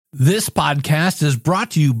This podcast is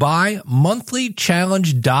brought to you by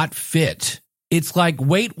monthlychallenge.fit. It's like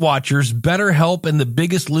Weight Watchers, BetterHelp, and The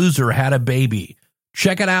Biggest Loser had a baby.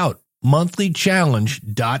 Check it out,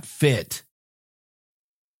 monthlychallenge.fit.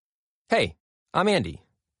 Hey, I'm Andy.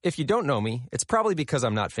 If you don't know me, it's probably because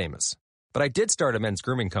I'm not famous. But I did start a men's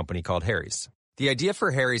grooming company called Harry's. The idea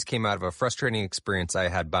for Harry's came out of a frustrating experience I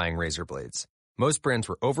had buying razor blades. Most brands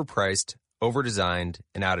were overpriced, overdesigned,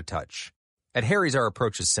 and out of touch. At Harry's, our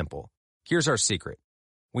approach is simple. Here's our secret.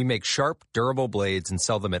 We make sharp, durable blades and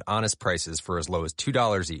sell them at honest prices for as low as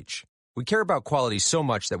 $2 each. We care about quality so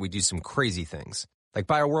much that we do some crazy things, like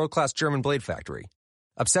buy a world-class German blade factory.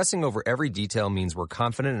 Obsessing over every detail means we're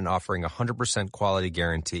confident in offering a 100% quality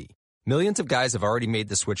guarantee. Millions of guys have already made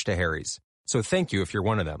the switch to Harry's, so thank you if you're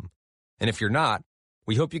one of them. And if you're not,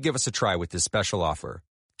 we hope you give us a try with this special offer.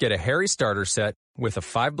 Get a Harry's starter set with a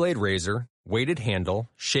 5-blade razor, weighted handle,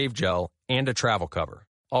 shave gel, and a travel cover,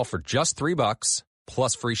 all for just $3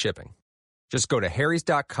 plus free shipping. Just go to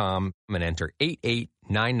harrys.com and enter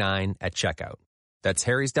 8899 at checkout. That's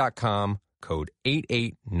harrys.com, code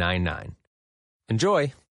 8899.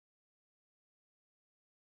 Enjoy.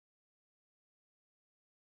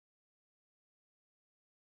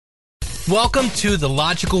 Welcome to the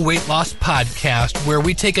Logical Weight Loss Podcast, where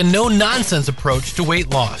we take a no-nonsense approach to weight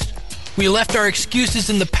loss. We left our excuses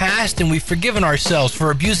in the past and we've forgiven ourselves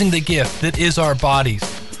for abusing the gift that is our bodies.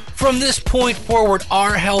 From this point forward,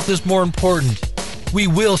 our health is more important. We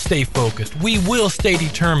will stay focused. We will stay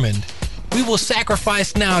determined. We will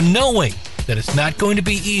sacrifice now knowing that it's not going to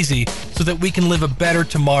be easy so that we can live a better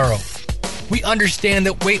tomorrow. We understand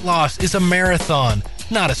that weight loss is a marathon,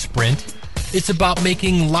 not a sprint. It's about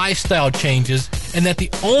making lifestyle changes and that the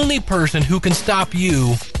only person who can stop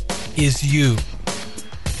you is you.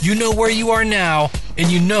 You know where you are now, and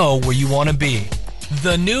you know where you want to be.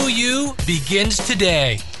 The new you begins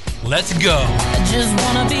today. Let's go. I just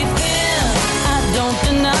want to be thin. I don't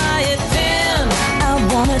deny it, thin. I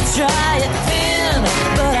want to try it, thin.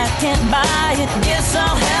 But I can't buy it. Guess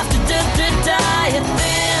I'll have to diet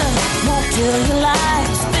thin. Won't tell you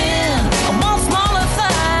lies, thin. I want smaller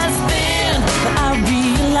thighs, thin. But I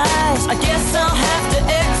realize I guess I'll have to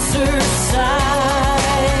exercise.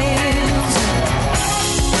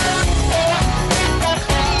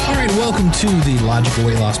 Welcome to the Logical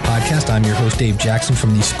Weight Loss Podcast. I'm your host, Dave Jackson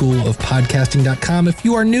from the School of Podcasting.com. If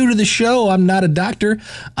you are new to the show, I'm not a doctor.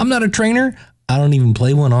 I'm not a trainer. I don't even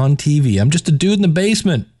play one on TV. I'm just a dude in the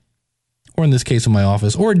basement, or in this case, in my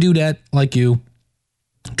office, or a dudette like you,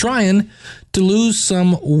 trying to lose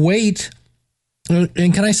some weight. And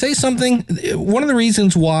can I say something? One of the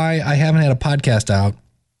reasons why I haven't had a podcast out,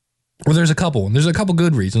 well, there's a couple. There's a couple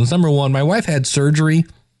good reasons. Number one, my wife had surgery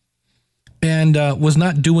and was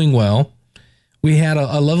not doing well. We had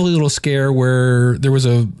a lovely little scare where there was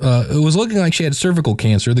it was looking like she had cervical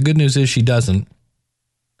cancer. The good news is she doesn't,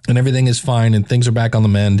 and everything is fine, and things are back on the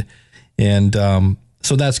mend, and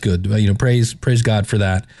so that's good. Praise God for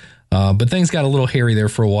that. But things got a little hairy there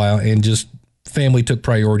for a while, and just family took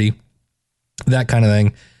priority, that kind of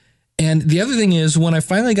thing. And the other thing is, when I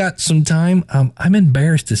finally got some time, I'm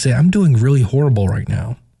embarrassed to say I'm doing really horrible right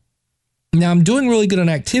now. Now, I'm doing really good on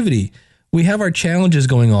activity. We have our challenges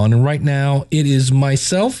going on, and right now it is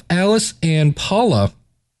myself, Alice, and Paula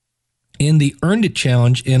in the Earned It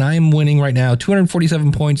Challenge, and I am winning right now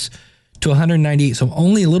 247 points to 198, so I'm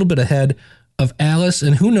only a little bit ahead of Alice,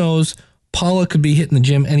 and who knows, Paula could be hitting the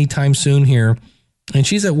gym anytime soon here, and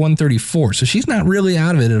she's at 134, so she's not really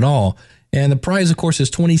out of it at all, and the prize, of course, is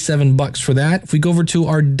 $27 for that. If we go over to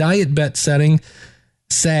our diet bet setting,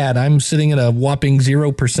 sad, I'm sitting at a whopping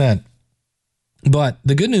 0%. But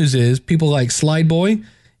the good news is people like Slide Boy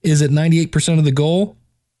is at 98% of the goal.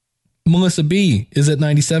 Melissa B is at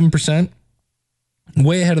 97%.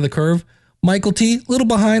 Way ahead of the curve. Michael T, a little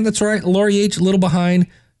behind. That's right. Lori H, a little behind.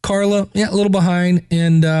 Carla, a little behind.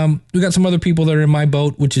 And we got some other people that are in my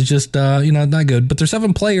boat, which is just, not good. But there's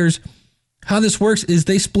 7 players. How this works is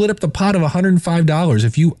they split up the pot of $105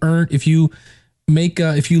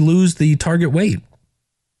 if you lose the target weight,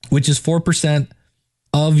 which is 4%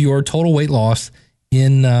 of your total weight loss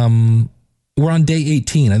in, we're on day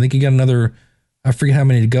 18. I think you got another, I forget how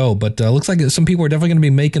many to go, but looks like some people are definitely going to be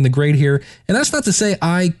making the grade here. And that's not to say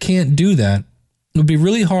I can't do that. It would be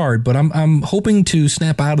really hard, but I'm hoping to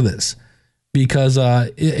snap out of this because,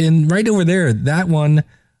 in right over there, that one,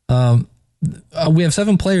 we have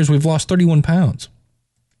 7 players. We've lost 31 pounds.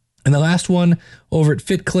 And the last one over at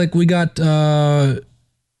Fit Click, we got, oh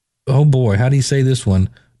boy, how do you say this one?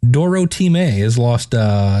 Doro Team A has lost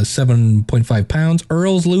 7.5 pounds.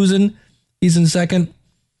 Earl's losing. He's in second.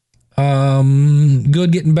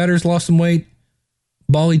 Good Getting Better's lost some weight.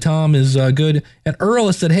 Bali Tom is good. And Earl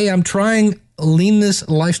has said, hey, I'm trying Leanness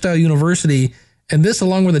Lifestyle University, and this,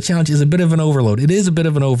 along with the challenge, is a bit of an overload. It is a bit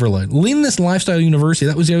of an overload. Leanness Lifestyle University,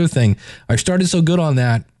 that was the other thing. I started so good on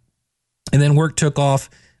that, and then work took off.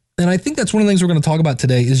 And I think that's one of the things we're going to talk about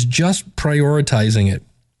today is just prioritizing it.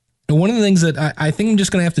 And one of the things that I think I'm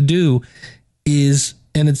just going to have to do is,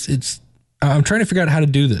 and I'm trying to figure out how to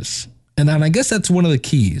do this. And I guess that's one of the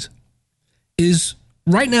keys is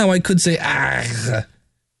right now I could say,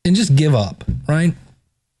 and just give up, right?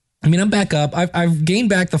 I mean, I'm back up. I've gained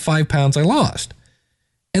back the 5 pounds I lost.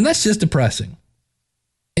 And that's just depressing.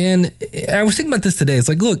 And I was thinking about this today. It's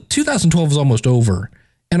like, look, 2012 is almost over.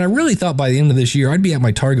 And I really thought by the end of this year, I'd be at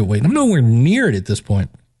my target weight. I'm nowhere near it at this point.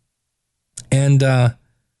 And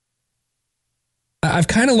I've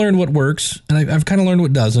kind of learned what works, and I've kind of learned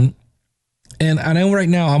what doesn't. And I know right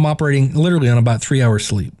now I'm operating literally on about 3 hours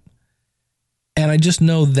sleep. And I just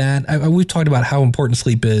know that we've talked about how important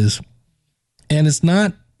sleep is. And it's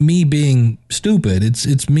not me being stupid.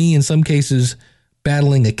 It's me in some cases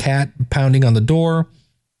battling a cat pounding on the door,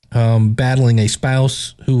 battling a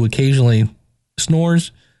spouse who occasionally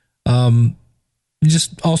snores,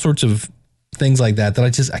 just all sorts of things like that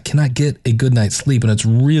I cannot get a good night's sleep, and it's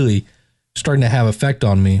really starting to have effect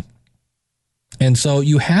on me. And so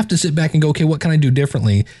you have to sit back and go, okay, what can I do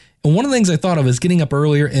differently? And one of the things I thought of is getting up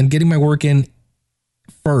earlier and getting my work in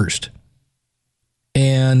first.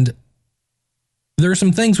 And there are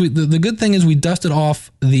some things the good thing is we dusted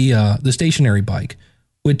off the stationary bike,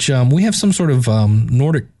 which we have some sort of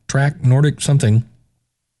Nordic something.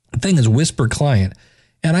 The thing is Whisper Client.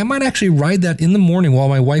 And I might actually ride that in the morning while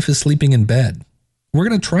my wife is sleeping in bed. We're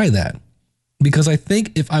going to try that because I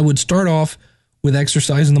think if I would start off with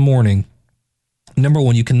exercise in the morning, number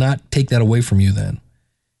one, you cannot take that away from you then.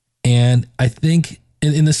 And I think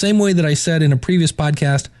in the same way that I said in a previous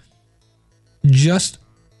podcast, just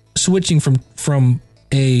switching from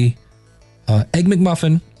a Egg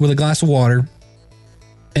McMuffin with a glass of water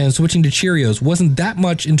and switching to Cheerios wasn't that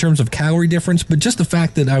much in terms of calorie difference, but just the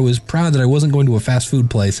fact that I was proud that I wasn't going to a fast food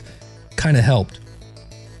place kind of helped.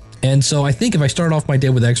 And so I think if I start off my day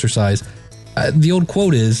with exercise, the old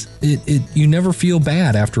quote is, you never feel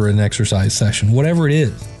bad after an exercise session, whatever it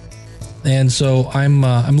is. And so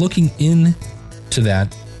I'm looking into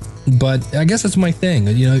that, but I guess that's my thing.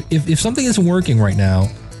 You know, if something isn't working right now,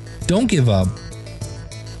 don't give up.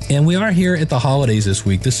 And we are here at the holidays this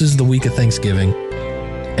week. This is the week of Thanksgiving.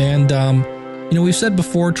 And, we've said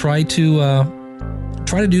before, try to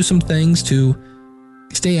do some things to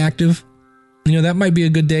stay active. That might be a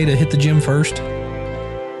good day to hit the gym first,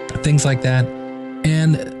 things like that.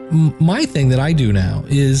 And my thing that I do now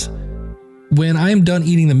is when I'm done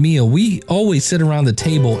eating the meal, we always sit around the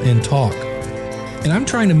table and talk. And I'm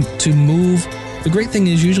trying to move. The great thing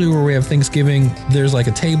is usually where we have Thanksgiving, there's like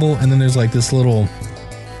a table and then there's like this little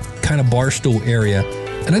kind of bar stool area.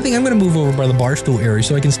 And I think I'm going to move over by the bar stool area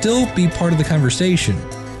so I can still be part of the conversation,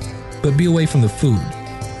 but be away from the food.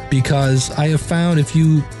 Because I have found if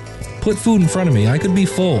you put food in front of me, I could be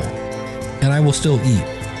full and I will still eat.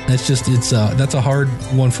 That's a hard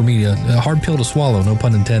one for me, a hard pill to swallow, no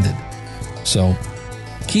pun intended. So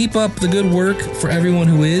keep up the good work for everyone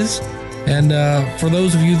who is. And for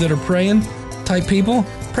those of you that are praying type people,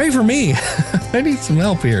 pray for me. I need some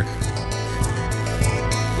help here.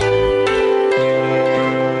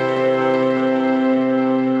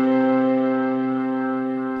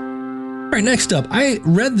 All right, next up, I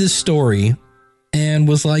read this story and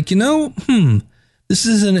was like, this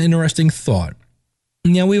is an interesting thought.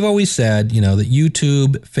 We've always said, that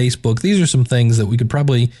YouTube, Facebook, these are some things that we could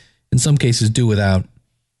probably, in some cases, do without,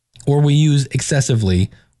 or we use excessively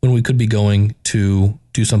when we could be going to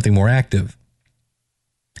do something more active.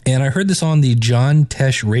 And I heard this on the John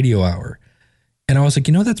Tesh Radio Hour, and I was like,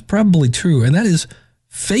 that's probably true. And that is,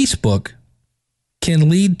 Facebook can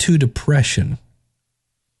lead to depression.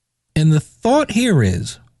 And the thought here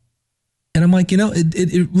is, and I'm like,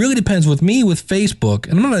 it really depends with me with Facebook,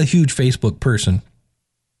 and I'm not a huge Facebook person,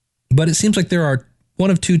 but it seems like there are one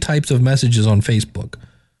of two types of messages on Facebook.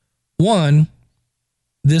 One,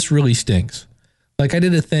 this really stinks. Like I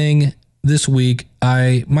did a thing this week.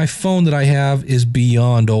 My phone that I have is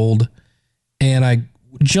beyond old, and I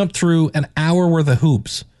jumped through an hour worth of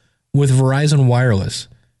hoops with Verizon Wireless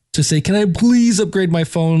to say, can I please upgrade my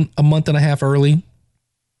phone a month and a half early?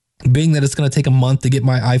 Being that it's going to take a month to get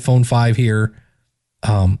my iPhone 5 here.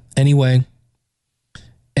 Anyway.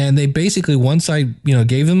 And they basically, once I,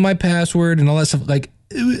 gave them my password and all that stuff, like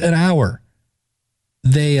an hour,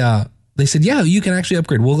 they said, yeah, you can actually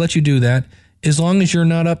upgrade. We'll let you do that as long as you're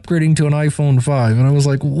not upgrading to an iPhone 5. And I was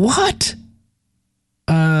like, what?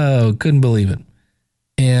 Oh, couldn't believe it.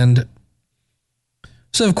 And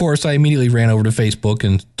so, of course, I immediately ran over to Facebook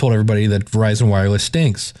and told everybody that Verizon Wireless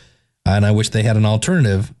stinks. And I wish they had an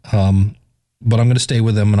alternative. But I'm going to stay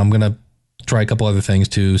with them, and I'm going to try a couple other things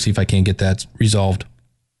to see if I can't get that resolved.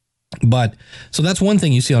 But so that's one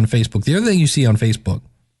thing you see on Facebook. The other thing you see on Facebook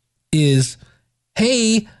is,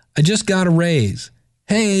 hey, I just got a raise.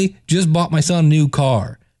 Hey, just bought my son a new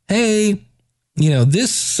car. Hey,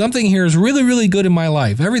 something here is really, really good in my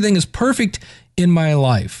life. Everything is perfect in my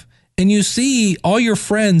life. And you see all your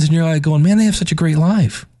friends and you're like going, man, they have such a great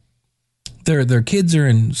life. Their kids are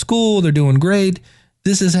in school. They're doing great.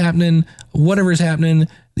 This is happening. Whatever is happening.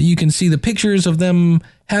 You can see the pictures of them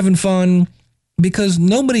having fun, because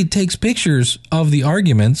nobody takes pictures of the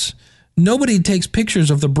arguments. Nobody takes pictures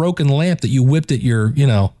of the broken lamp that you whipped at your,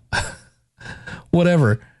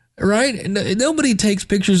 whatever, right? Nobody takes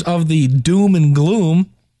pictures of the doom and gloom.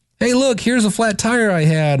 Hey, look, here's a flat tire I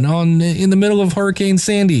had in the middle of Hurricane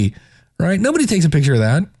Sandy, right? Nobody takes a picture of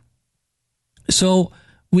that. So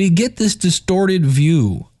we get this distorted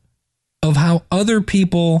view of how other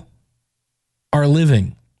people are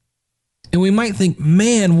living. And we might think,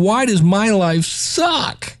 man, why does my life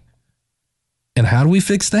suck? And how do we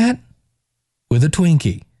fix that? With a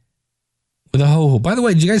Twinkie. With a ho-ho. By the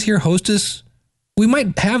way, did you guys hear Hostess? We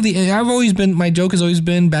might have my joke has always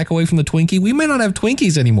been back away from the Twinkie. We might not have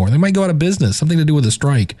Twinkies anymore. They might go out of business. Something to do with a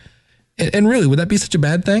strike. And really, would that be such a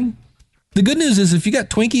bad thing? The good news is if you got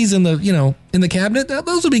Twinkies in the cabinet,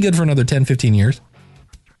 those will be good for another 10, 15 years.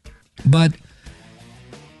 But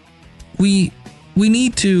we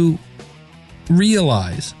need to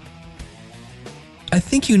realize, I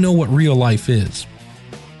think you know what real life is.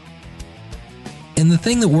 And the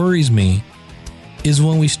thing that worries me is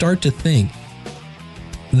when we start to think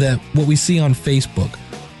that what we see on Facebook,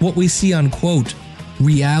 what we see on, quote,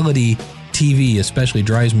 reality TV especially,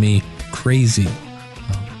 drives me crazy.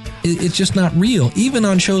 It's just not real. Even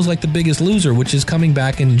on shows like The Biggest Loser, which is coming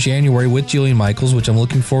back in January with Jillian Michaels, which I'm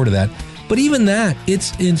looking forward to that. But even that,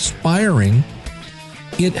 it's inspiring.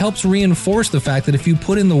 It helps reinforce the fact that if you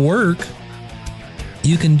put in the work,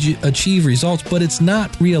 you can achieve results, but it's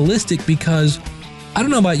not realistic because, I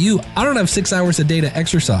don't know about you, I don't have 6 hours a day to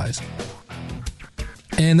exercise.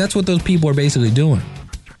 And that's what those people are basically doing.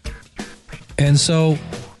 And so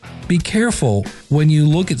be careful when you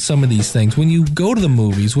look at some of these things, when you go to the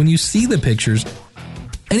movies, when you see the pictures.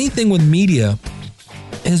 Anything with media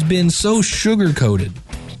has been so sugar-coated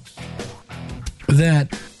that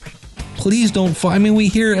please don't fall. I mean, we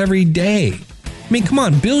hear every day. I mean, come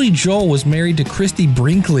on, Billy Joel was married to Christy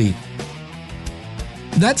Brinkley.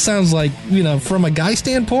 That sounds like, from a guy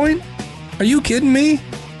standpoint, are you kidding me?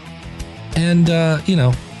 And,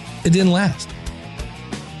 it didn't last.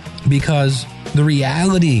 Because the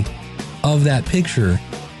reality of that picture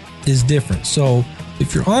is different. So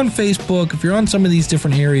if you're on Facebook, if you're on some of these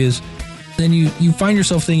different areas, then you find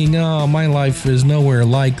yourself thinking, oh, my life is nowhere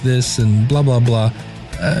like this and blah, blah, blah.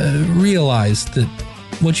 Realize that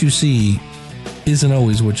what you see isn't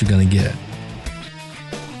always what you're going to get.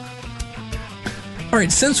 All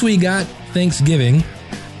right, since we got Thanksgiving,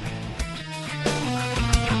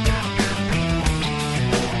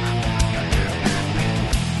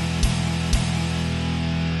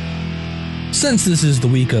 since this is the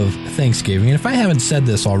week of Thanksgiving, and if I haven't said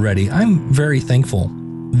this already, I'm very thankful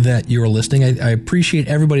that you're listening. I appreciate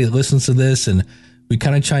everybody that listens to this, and we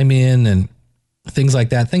kind of chime in and things like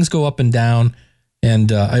that. Things go up and down, and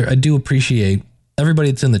I do appreciate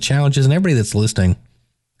everybody that's in the challenges and everybody that's listening.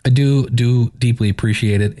 I do deeply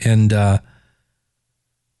appreciate it, and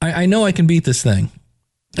I know I can beat this thing.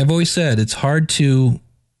 I've always said it's hard to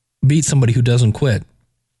beat somebody who doesn't quit.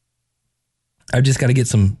 I've just got to get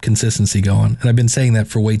some consistency going, and I've been saying that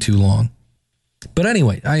for way too long. But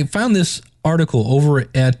anyway, I found this article over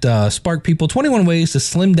at Spark People, 21 ways to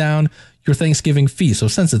slim down your Thanksgiving feast. So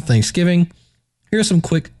since it's Thanksgiving, here are some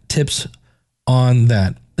quick tips on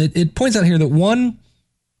that. It points out here that 1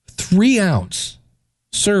 3-ounce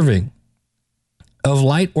serving of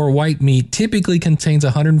light or white meat typically contains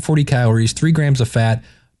 140 calories, 3 grams of fat.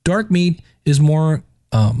 Dark meat is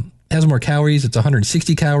has more calories. It's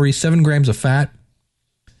 160 calories, 7 grams of fat.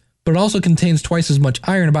 But it also contains twice as much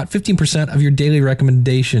iron, about 15% of your daily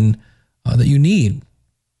recommendation that you need.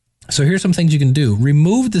 So here's some things you can do.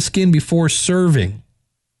 Remove the skin before serving.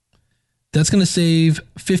 That's going to save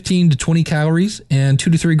 15 to 20 calories and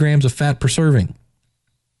 2 to 3 grams of fat per serving.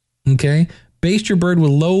 Okay? Baste your bird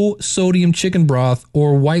with low sodium chicken broth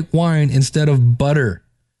or white wine instead of butter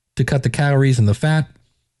to cut the calories and the fat.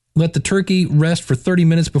 Let the turkey rest for 30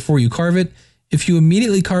 minutes before you carve it. If you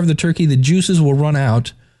immediately carve the turkey, the juices will run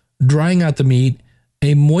out, drying out the meat.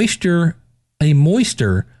 A moisture A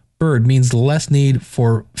moister bird means less need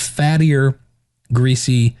for fattier,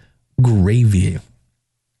 greasy gravy.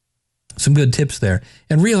 Some good tips there.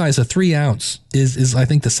 And realize a 3 ounce is I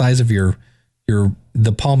think the size of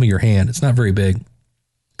the palm of your hand. It's not very big.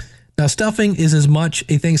 Now, stuffing is as much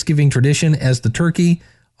a Thanksgiving tradition as the turkey.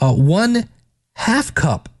 1 half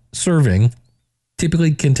cup serving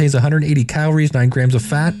typically contains 180 calories, 9 grams of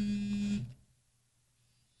fat.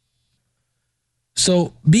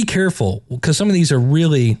 So be careful, because some of these are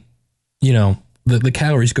really, the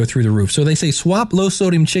calories go through the roof. So they say swap low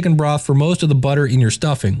sodium chicken broth for most of the butter in your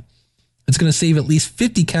stuffing. It's going to save at least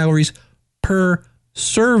 50 calories per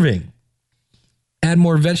serving. Add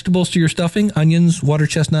more vegetables to your stuffing: onions, water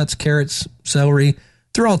chestnuts, carrots, celery.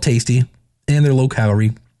 They're all tasty and they're low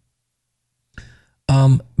calorie.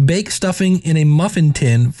 Bake stuffing in a muffin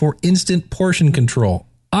tin for instant portion control.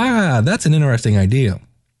 That's an interesting idea.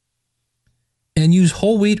 And use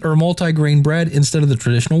whole wheat or multi-grain bread instead of the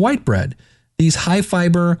traditional white bread. These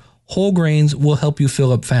high-fiber whole grains will help you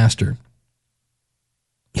fill up faster.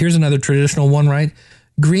 Here's another traditional one, right?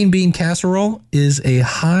 Green bean casserole is a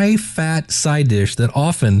high-fat side dish that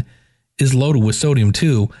often is loaded with sodium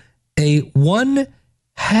too. A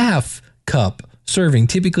 1/2 cup serving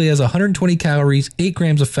typically has 120 calories, 8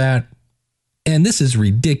 grams of fat, and this is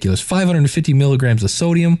ridiculous, 550 milligrams of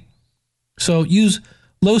sodium. So use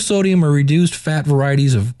low sodium or reduced fat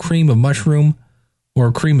varieties of cream of mushroom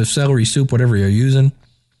or cream of celery soup, whatever you're using.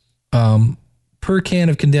 Per can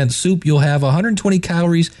of condensed soup, you'll have 120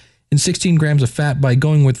 calories and 16 grams of fat by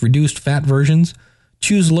going with reduced fat versions.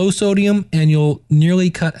 Choose low sodium and you'll nearly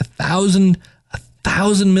cut 1,000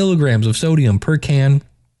 milligrams of sodium per can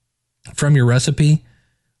from your recipe.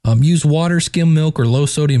 Use water, skim milk, or low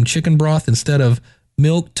sodium chicken broth instead of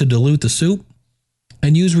milk to dilute the soup.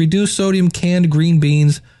 And use reduced sodium canned green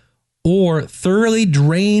beans, or thoroughly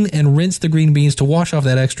drain and rinse the green beans to wash off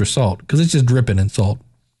that extra salt, because it's just dripping in salt.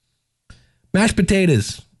 Mashed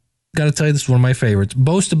potatoes, got to tell you, this is one of my favorites.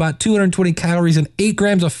 Boast about 220 calories and 8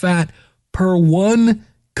 grams of fat per 1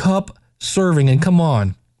 cup serving. And come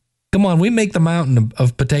on, we make the mountain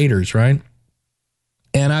of potatoes, right?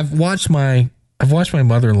 And I've watched my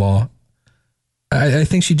mother-in-law. I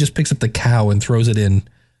think she just picks up the cow and throws it in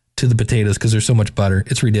to the potatoes because there's so much butter.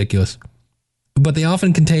 It's ridiculous. But they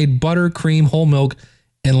often contain butter, cream, whole milk,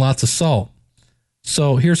 and lots of salt.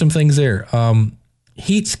 So here's some things there.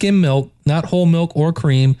 Heat skim milk, not whole milk or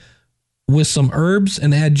cream, with some herbs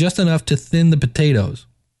and add just enough to thin the potatoes.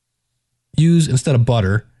 Use, instead of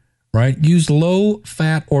butter, right? Use low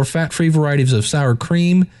fat or fat-free varieties of sour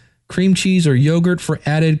cream, cream cheese, or yogurt for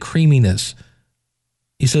added creaminess.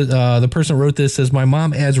 He said, the person who wrote this says, my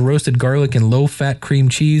mom adds roasted garlic and low-fat cream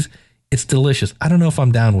cheese. It's delicious. I don't know if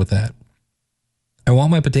I'm down with that. I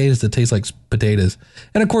want my potatoes to taste like potatoes.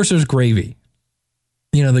 And of course, there's gravy.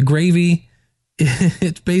 The gravy,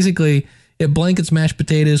 it's basically, it blankets mashed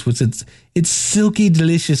potatoes with its silky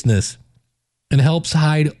deliciousness and helps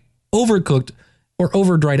hide overcooked or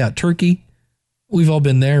over dried out turkey. We've all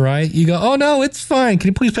been there, right? You go, oh no, it's fine. Can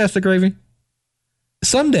you please pass the gravy?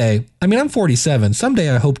 Someday, I'm 47. Someday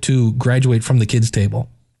I hope to graduate from the kids' table.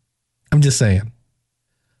 I'm just saying.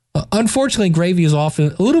 Unfortunately, gravy is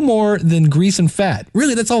often a little more than grease and fat.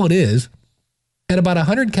 Really, that's all it is. At about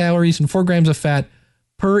 100 calories and 4 grams of fat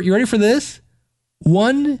per, you ready for this?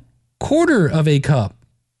 1/4 of a cup.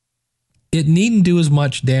 It needn't do as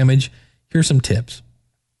much damage. Here's some tips.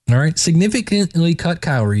 All right. Significantly cut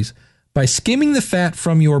calories by skimming the fat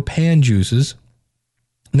from your pan juices.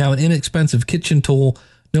 Now, an inexpensive kitchen tool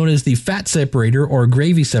known as the fat separator or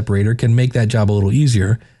gravy separator can make that job a little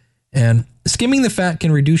easier. And skimming the fat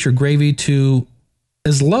can reduce your gravy to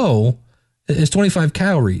as low as 25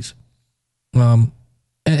 calories and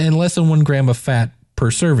less than 1 gram of fat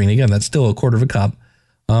per serving. Again, that's still 1/4 of a cup.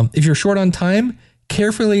 If you're short on time,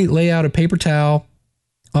 carefully lay out a paper towel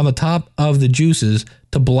on the top of the juices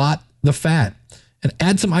to blot the fat. And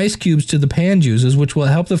add some ice cubes to the pan juices, which will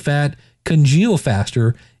help the fat congeal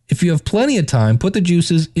faster. If you have plenty of time, put the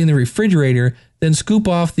juices in the refrigerator, then scoop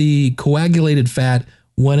off the coagulated fat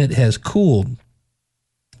when it has cooled.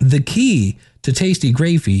 The key to tasty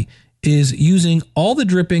gravy is using all the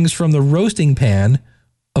drippings from the roasting pan,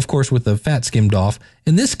 of course with the fat skimmed off,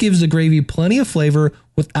 and this gives the gravy plenty of flavor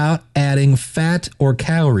without adding fat or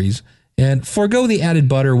calories, and forego the added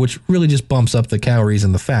butter, which really just bumps up the calories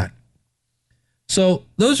and the fat. So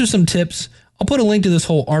those are some tips. I'll put a link to this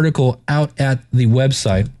whole article out at the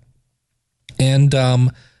website. And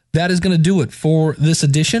that is going to do it for this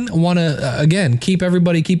edition. I want to, again, keep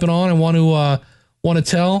everybody keeping on. I want to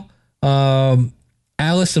tell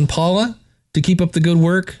Alice and Paula to keep up the good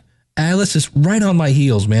work. Alice is right on my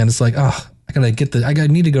heels, man. It's like, I I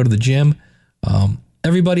need to go to the gym.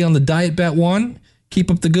 Everybody on the Diet Bet One, keep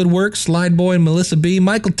up the good work. Slide Boy and Melissa B.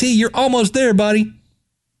 Michael T, you're almost there, buddy.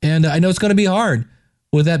 And I know it's going to be hard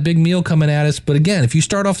with that big meal coming at us. But again, if you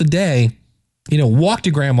start off the day, walk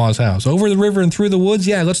to grandma's house, over the river and through the woods.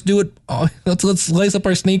 Yeah, let's do it. Let's lace up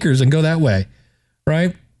our sneakers and go that way.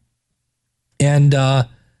 Right. And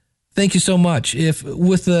thank you so much. If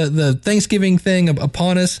with the Thanksgiving thing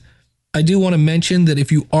upon us, I do want to mention that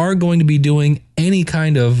if you are going to be doing any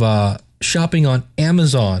kind of shopping on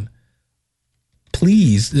Amazon,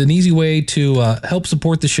 please, an easy way to help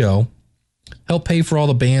support the show, help pay for all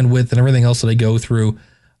the bandwidth and everything else that I go through,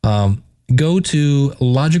 go to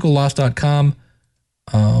logicalloss.com.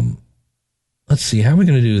 Let's see, how are we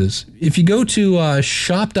going to do this? If you go to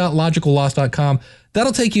shop.logicalloss.com,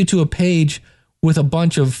 that'll take you to a page with a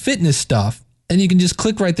bunch of fitness stuff, and you can just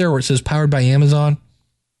click right there where it says powered by Amazon,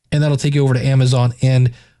 and that'll take you over to Amazon.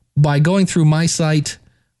 And by going through my site,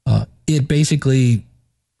 it basically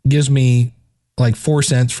gives me like 4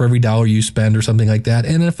 cents for every dollar you spend or something like that.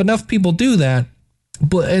 And if enough people do that,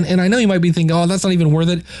 and I know you might be thinking, oh, that's not even worth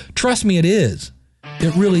it. Trust me, it is.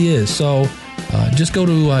 It really is. So just go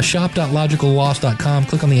to shop.logicalloss.com,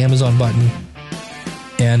 click on the Amazon button,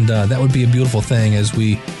 and that would be a beautiful thing as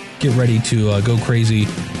we get ready to go crazy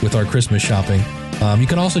with our Christmas shopping. You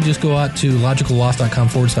can also just go out to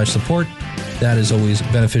logicalloss.com/support. That is always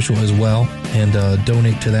beneficial as well, and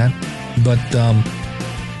donate to that. But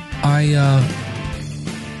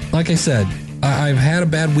like I said, I've had a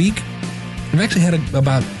bad week. I've actually had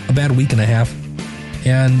about a bad week and a half,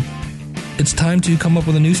 and it's time to come up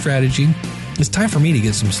with a new strategy. It's time for me to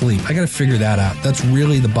get some sleep. I got to figure that out. That's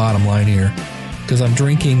really the bottom line here, because I'm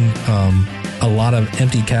drinking a lot of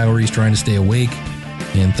empty calories trying to stay awake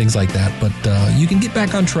and things like that. But you can get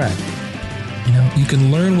back on track. You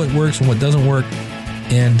can learn what works and what doesn't work.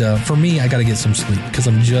 And for me, I got to get some sleep because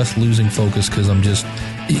I'm just losing focus. Because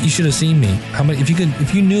you should have seen me.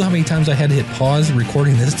 If you knew how many times I had to hit pause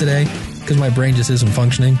recording this today because my brain just isn't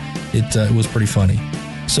functioning, it was pretty funny.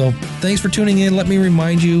 So thanks for tuning in. Let me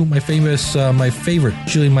remind you my favorite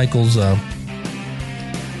Jillian Michaels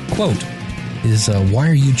quote is, why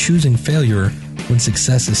are you choosing failure when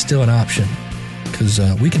success is still an option? Because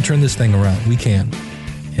we can turn this thing around. We can.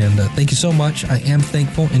 And thank you so much. I am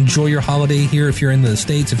thankful. Enjoy your holiday here if you're in the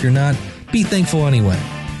States. If you're not, be thankful anyway.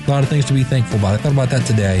 A lot of things to be thankful about. I thought about that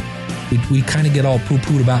today. We kind of get all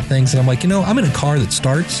poo-pooed about things. And I'm like, I'm in a car that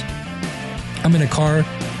starts. I'm in a car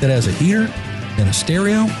that has a heater and a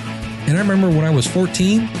stereo. And I remember when I was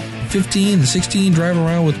 14, 15, and 16, driving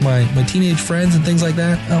around with my teenage friends and things like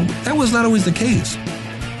that. That was not always the case.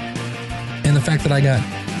 And the fact that I got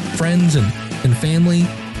friends and family,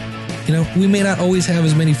 we may not always have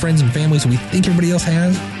as many friends and family as we think everybody else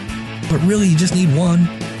has, but really you just need one.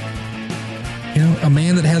 A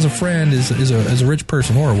man that has a friend is a rich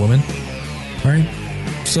person, or a woman, right?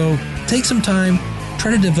 So take some time,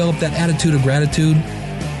 try to develop that attitude of gratitude.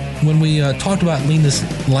 When we talked about Leanness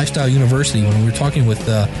Lifestyle University, when we were talking with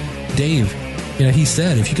Dave, he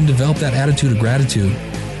said if you can develop that attitude of gratitude,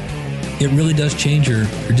 it really does change your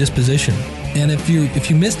disposition. And if you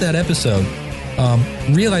missed that episode,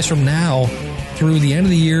 realize from now through the end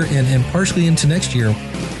of the year and partially into next year,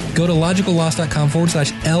 go to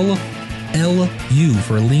logicalloss.com/LLU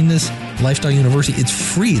for Leanness Lifestyle University. It's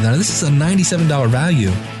free. Now, this is a $97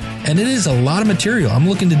 value, and it is a lot of material. I'm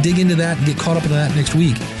looking to dig into that and get caught up in that next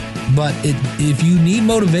week. But if you need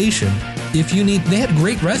motivation, they had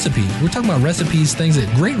great recipes. We're talking about recipes,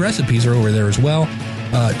 great recipes are over there as well.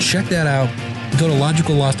 Check that out. Go to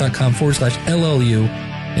logicalloss.com/LLU.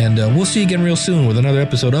 And we'll see you again real soon with another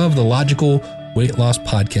episode of the Logical Weight Loss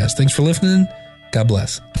Podcast. Thanks for listening. God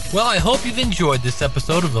bless. Well, I hope you've enjoyed this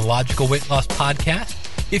episode of the Logical Weight Loss Podcast.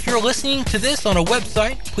 If you're listening to this on a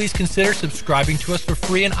website, please consider subscribing to us for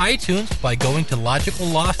free in iTunes by going to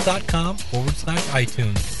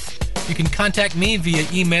logicalloss.com/iTunes. You can contact me via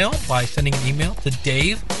email by sending an email to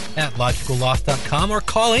dave@logicalloss.com or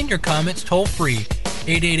call in your comments toll free,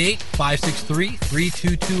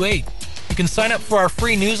 888-563-3228. You can sign up for our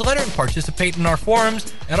free newsletter and participate in our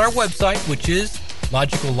forums at our website, which is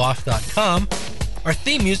logicalloss.com. Our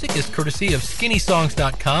theme music is courtesy of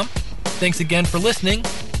skinnysongs.com. Thanks again for listening.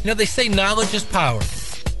 They say knowledge is power.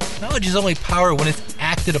 Knowledge is only power when it's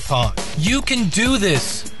acted upon. You can do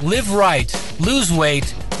this. Live right. Lose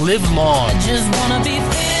weight. Live long. I just want to be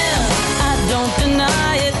thin. I don't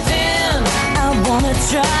deny it. Thin. I want to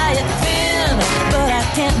try it. Thin. But I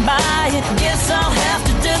can't buy it. Guess